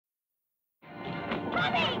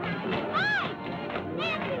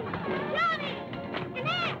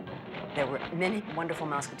There were many wonderful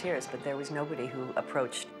Mouseketeers, but there was nobody who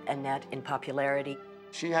approached Annette in popularity.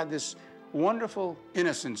 She had this wonderful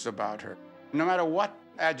innocence about her. No matter what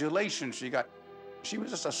adulation she got, she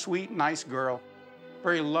was just a sweet, nice girl,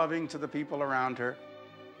 very loving to the people around her.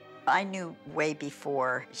 I knew way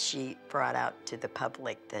before she brought out to the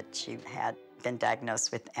public that she had been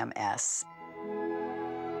diagnosed with MS.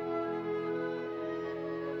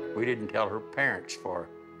 We didn't tell her parents for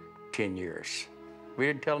 10 years. We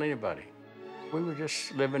didn't tell anybody. We were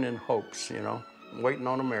just living in hopes, you know, waiting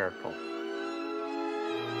on a miracle.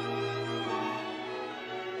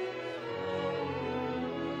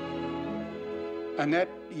 Annette,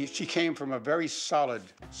 she came from a very solid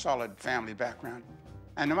family background.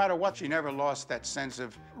 And no matter what, she never lost that sense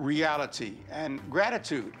of reality and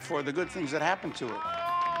gratitude for the good things that happened to her.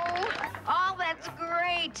 Oh, that's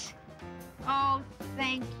great. Oh,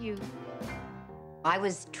 thank you. I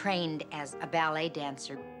was trained as a ballet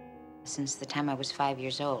dancer since the time I was 5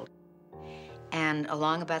 years old. And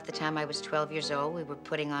along about the time I was 12 years old, we were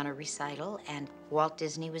putting on a recital, and Walt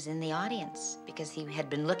Disney was in the audience because he had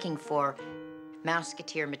been looking for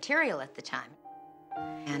Mouseketeer material at the time.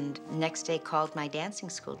 And next day called my dancing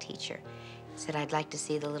school teacher, said, I'd like to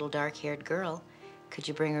see the little dark-haired girl. Could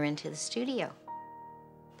you bring her into the studio?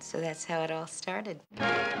 So that's how it all started. We're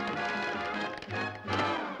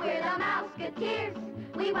the Mouseketeers.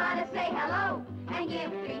 We want to say hello and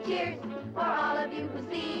give 3 cheers for all of you who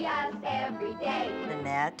see us every day.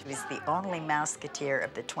 Annette was the only Mouseketeer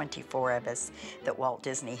of the 24 of us that Walt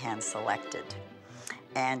Disney hand selected.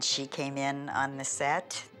 And she came in on the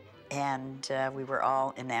set, and we were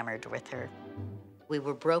all enamored with her. We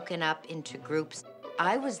were broken up into groups.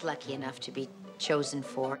 I was lucky enough to be chosen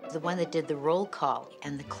for the one that did the roll call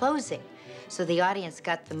and the closing. So the audience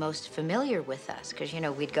got the most familiar with us, because, you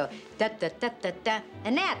know, we'd go, da-da-da-da-da,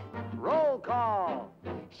 Annette. Roll call.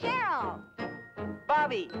 Cheryl.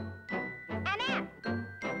 Bobby. Annette.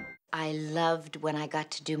 I loved when I got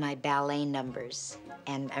to do my ballet numbers.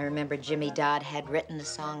 And I remember Jimmy Dodd had written a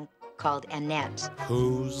song called Annette.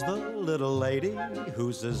 Who's the little lady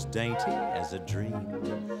who's as dainty as a dream?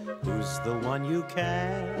 Who's the one you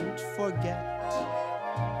can't forget?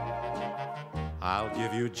 I'll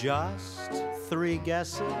give you just 3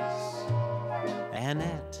 guesses.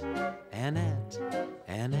 Annette, Annette,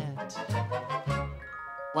 Annette.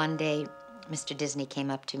 One day, Mr. Disney came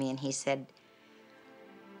up to me and he said,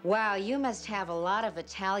 wow, you must have a lot of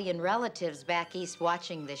Italian relatives back east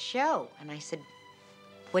watching the show. And I said,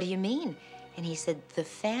 what do you mean? And he said, the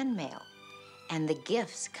fan mail and the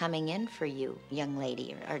gifts coming in for you, young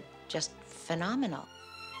lady, are just phenomenal.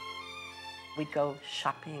 We'd go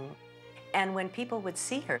shopping, and when people would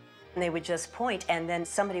see her, they would just point, and then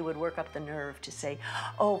somebody would work up the nerve to say,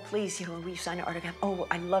 oh, please, you know, will you sign an autograph? Oh,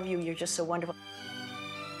 I love you, you're just so wonderful.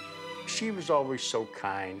 She was always so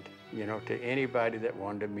kind, you know, to anybody that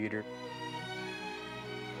wanted to meet her.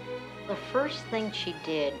 The first thing she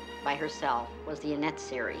did by herself was the Annette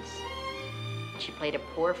series. She played a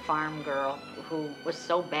poor farm girl who was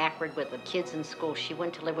so backward with the kids in school, she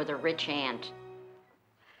went to live with her rich aunt.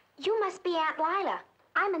 You must be Aunt Lila.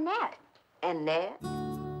 I'm Annette. Annette?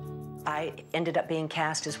 I ended up being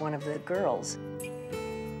cast as one of the girls.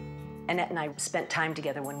 Annette and I spent time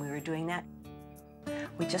together when we were doing that.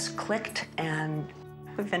 We just clicked, and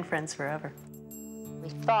we've been friends forever. We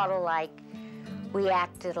thought alike, we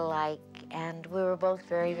acted alike, and we were both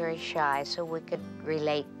very, very shy, so we could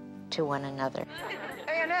relate to one another.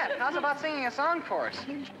 Hey, Annette, how's about singing a song for us?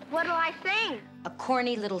 What'll I sing? A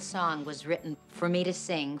corny little song was written for me to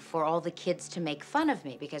sing for all the kids to make fun of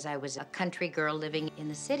me because I was a country girl living in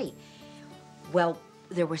the city. Well,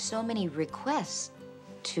 there were so many requests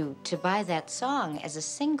to buy that song as a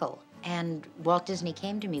single. And Walt Disney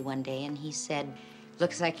came to me one day and he said,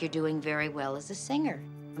 looks like you're doing very well as a singer.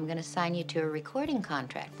 I'm gonna sign you to a recording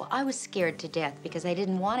contract. Well, I was scared to death because I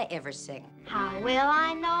didn't want to ever sing. How will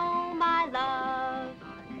I know my love?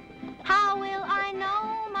 How will I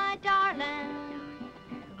know my darling?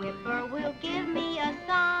 Whipper will give me a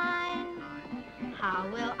sign. How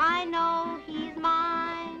will I know he's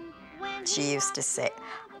mine? She used to say,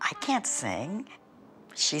 I can't sing.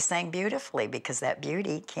 She sang beautifully because that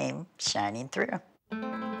beauty came shining through.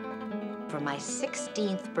 For my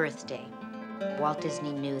 16th birthday, Walt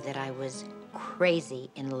Disney knew that I was crazy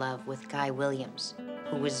in love with Guy Williams,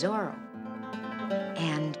 who was Zorro.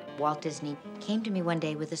 And Walt Disney came to me one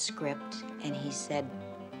day with a script, and he said,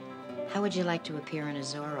 how would you like to appear in a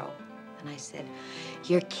Zorro? And I said,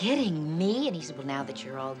 you're kidding me? And he said, well, now that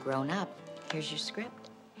you're all grown up, here's your script.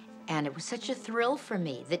 And it was such a thrill for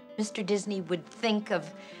me that Mr. Disney would think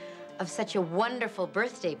of such a wonderful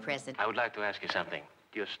birthday present. I would like to ask you something.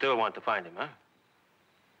 Do you still want to find him, huh?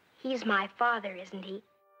 He's my father, isn't he?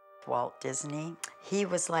 Walt Disney, he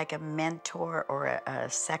was like a mentor or a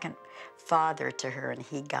second father to her, and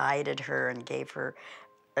he guided her and gave her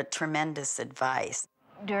a tremendous advice.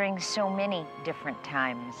 During so many different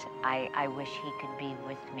times, I wish he could be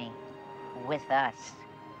with me, with us.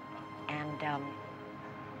 And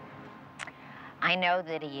I know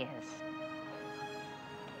that he is.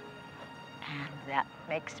 And that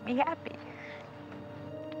makes me happy.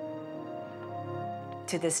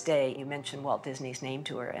 To this day, you mention Walt Disney's name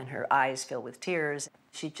to her and her eyes fill with tears.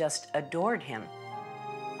 She just adored him.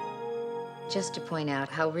 Just to point out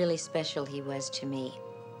how really special he was to me,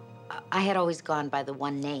 I had always gone by the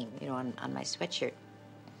one name, you know, on my sweatshirt.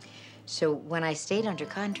 So when I stayed under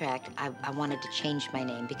contract, I wanted to change my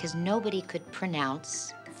name because nobody could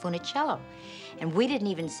pronounce Funicello. And we didn't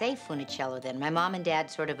even say Funicello then. My mom and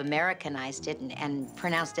dad sort of Americanized it and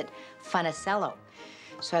pronounced it Funicello.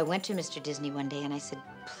 So I went to Mr. Disney one day and I said,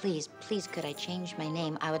 please, please, could I change my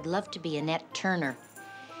name? I would love to be Annette Turner.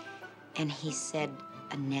 And he said,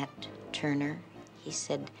 Annette Turner? He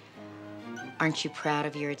said, aren't you proud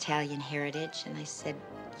of your Italian heritage? And I said,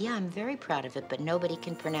 yeah, I'm very proud of it, but nobody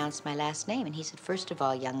can pronounce my last name. And he said, first of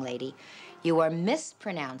all, young lady, you are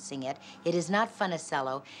mispronouncing it. It is not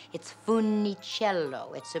Funicello, it's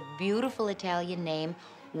Funicello. It's a beautiful Italian name.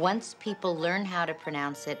 Once people learn how to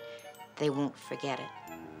pronounce it, they won't forget it.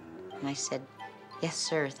 And I said, yes,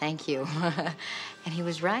 sir, thank you. And he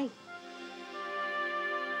was right.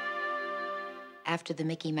 After the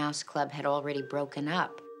Mickey Mouse Club had already broken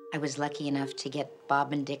up, I was lucky enough to get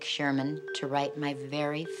Bob and Dick Sherman to write my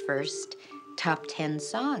very first top 10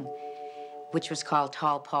 song, which was called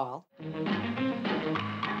Tall Paul.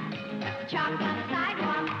 Chalk on the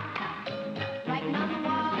sidewalk, writing on the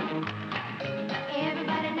wall.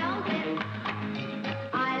 Everybody knows it.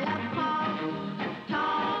 I love Paul.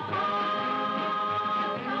 Tall Paul,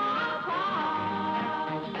 tall Paul,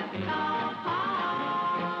 tall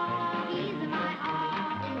Paul. He's my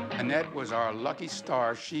all. Annette was our lucky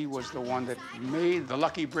star. She was the one that made the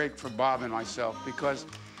lucky break for Bob and myself because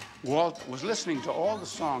Walt was listening to all the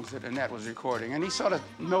songs that Annette was recording, and he sort of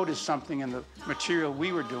noticed something in the material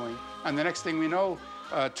we were doing. And the next thing we know,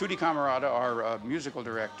 Tutti Camarada, our musical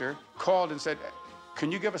director, called and said,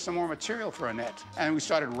 can you give us some more material for Annette? And we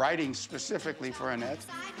started writing specifically for Annette.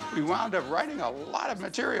 We wound up writing a lot of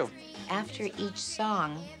material. After each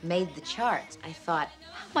song made the charts, I thought,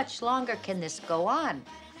 how much longer can this go on?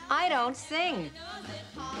 I don't sing.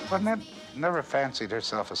 Well, Annette never fancied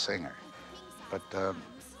herself a singer, but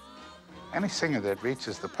any singer that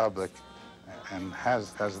reaches the public and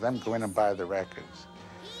has them go in and buy the records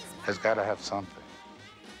has got to have something.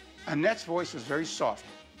 Annette's voice was very soft.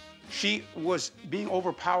 She was being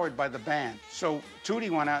overpowered by the band. So Tootie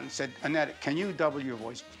went out and said, Annette, can you double your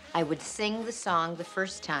voice? I would sing the song the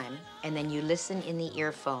first time, and then you listen in the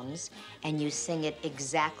earphones, and you sing it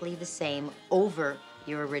exactly the same over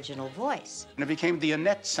your original voice. And it became the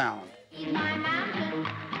Annette sound. He's my mountain,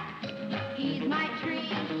 he's my tree.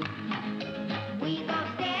 We go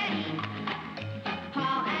steady,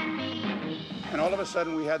 Paul and me. And all of a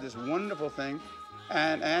sudden, we had this wonderful thing,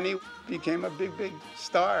 and Annie became a big, big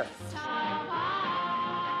star. Tall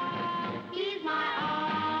Paul, he's my all.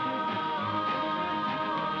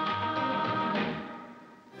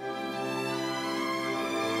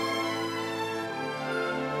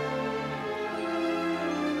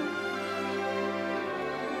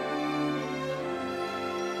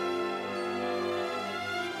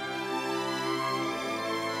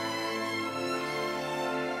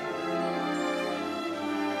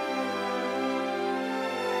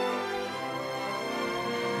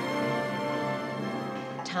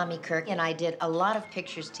 Tommy Kirk and I did a lot of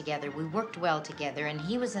pictures together. We worked well together, and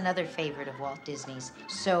he was another favorite of Walt Disney's.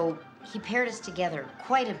 So he paired us together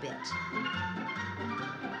quite a bit.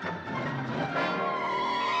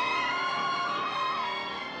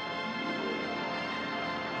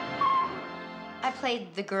 I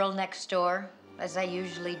played the girl next door, as I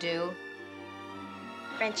usually do.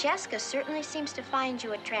 Francesca certainly seems to find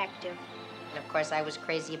you attractive. And of course, I was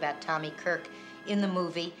crazy about Tommy Kirk in the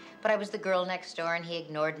movie, but I was the girl next door, and he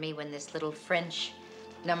ignored me when this little French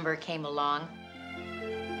number came along.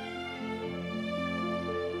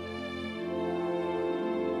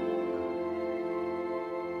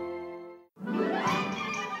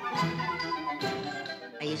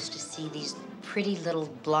 I used to see these pretty little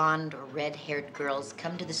blonde or red-haired girls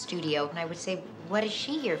come to the studio, and I would say, what is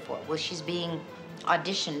she here for? Well, she's being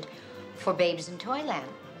auditioned for Babes in Toyland.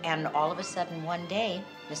 And all of a sudden, one day,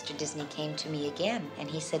 Mr. Disney came to me again, and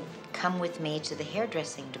he said, come with me to the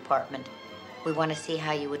hairdressing department. We want to see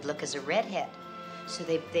how you would look as a redhead. So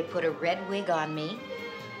they put a red wig on me,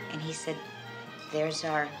 and he said, there's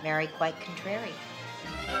our Mary Quite Contrary.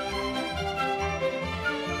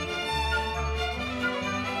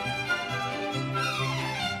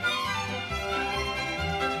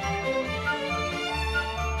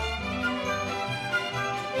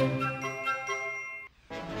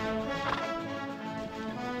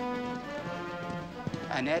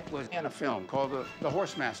 Annette was in a film called The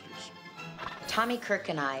Horse Masters. Tommy Kirk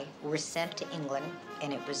and I were sent to England,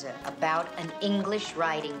 and it was about an English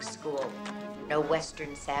riding school. No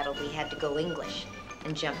Western saddle, we had to go English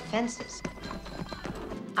and jump fences.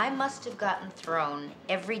 I must have gotten thrown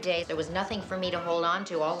every day. There was nothing for me to hold on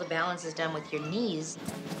to. All the balance is done with your knees.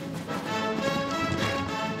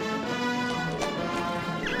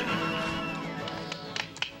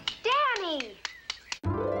 Danny!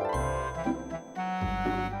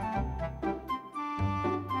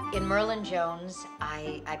 In Merlin Jones,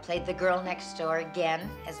 I played the girl next door again,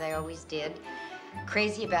 as I always did.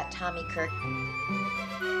 Crazy about Tommy Kirk.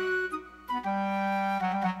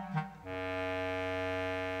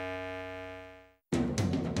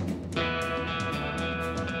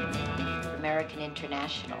 American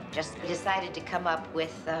International just decided to come up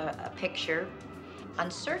with a picture on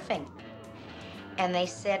surfing. And they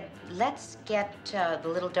said, let's get the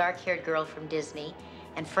little dark-haired girl from Disney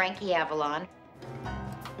and Frankie Avalon.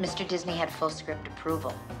 Mr. Disney had full script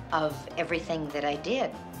approval of everything that I did.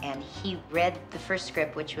 And he read the first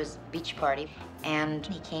script, which was Beach Party. And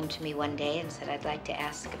he came to me one day and said, I'd like to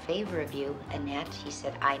ask a favor of you, Annette. He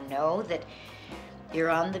said, I know that you're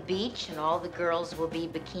on the beach and all the girls will be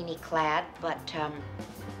bikini clad, but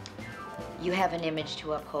you have an image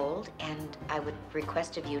to uphold, and I would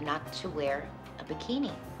request of you not to wear a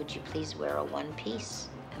bikini. Would you please wear a one-piece?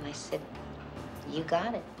 And I said, you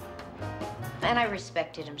got it. And I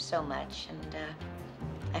respected him so much, and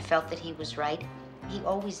I felt that he was right. He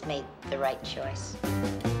always made the right choice.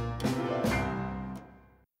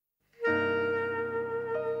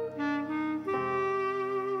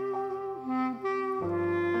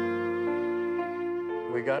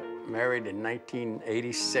 We got married in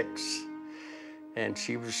 1986, and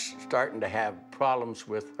she was starting to have problems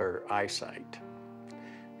with her eyesight.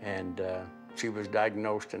 And she was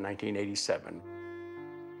diagnosed in 1987.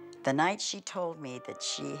 The night she told me that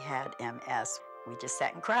she had MS, we just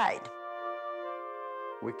sat and cried.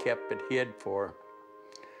 We kept it hid for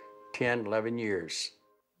 10, 11 years.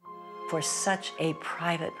 For such a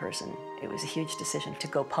private person, it was a huge decision to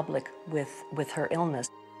go public with her illness.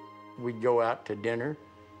 We'd go out to dinner,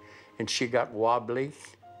 and she got wobbly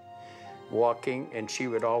walking, and she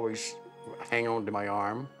would always hang on to my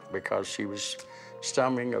arm because she was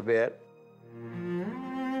stumbling a bit.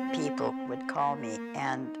 People would call me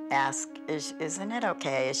and ask, isn't it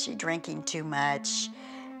okay? Is she drinking too much?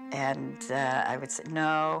 And I would say,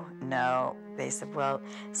 no, no. They said, well,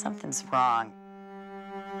 something's wrong.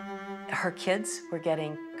 Her kids were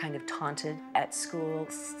getting kind of taunted at school,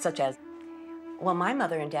 such as, well, my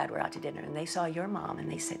mother and dad were out to dinner and they saw your mom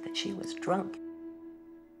and they said that she was drunk.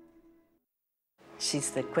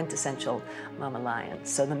 She's the quintessential Mama Lion.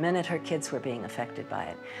 So the minute her kids were being affected by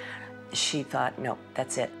it, she thought, no,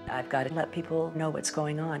 that's it. I've got to let people know what's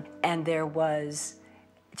going on. And there was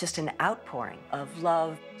just an outpouring of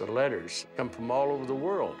love. The letters come from all over the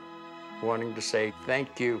world, wanting to say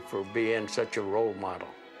thank you for being such a role model.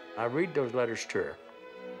 I read those letters to her,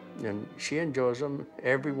 and she enjoys them,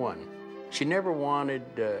 every one. She never wanted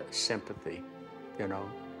sympathy, you know.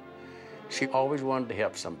 She always wanted to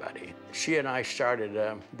help somebody. She and I started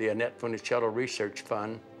the Annette Funicello Research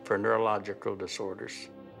Fund for neurological disorders.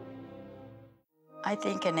 I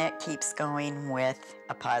think Annette keeps going with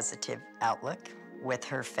a positive outlook, with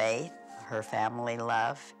her faith, her family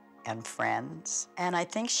love, and friends. And I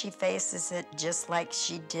think she faces it just like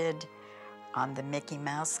she did on the Mickey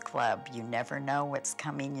Mouse Club. You never know what's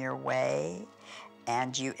coming your way,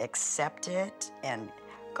 and you accept it and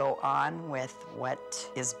go on with what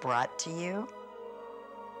is brought to you.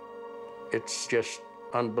 It's just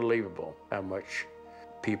unbelievable how much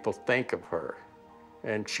people think of her.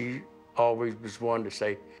 And she always was one to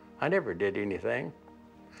say, I never did anything.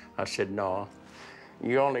 I said, no,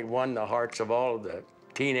 you only won the hearts of all of the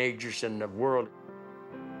teenagers in the world.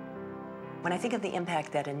 When I think of the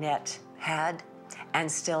impact that Annette had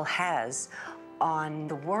and still has on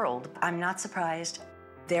the world, I'm not surprised.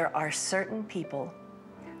 There are certain people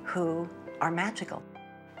who are magical,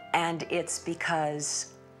 and it's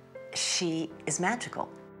because she is magical.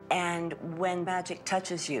 And when magic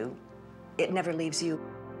touches you, it never leaves you.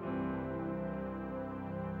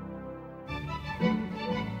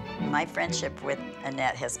 My friendship with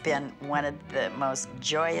Annette has been one of the most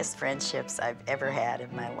joyous friendships I've ever had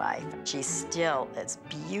in my life. She's still as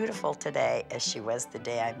beautiful today as she was the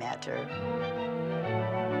day I met her.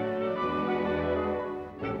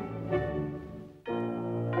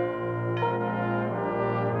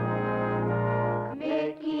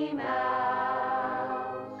 Mickey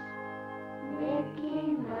Mouse,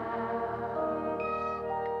 Mickey Mouse.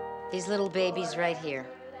 These little babies right here.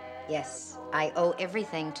 Yes, I owe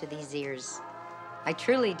everything to these ears. I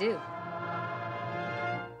truly do.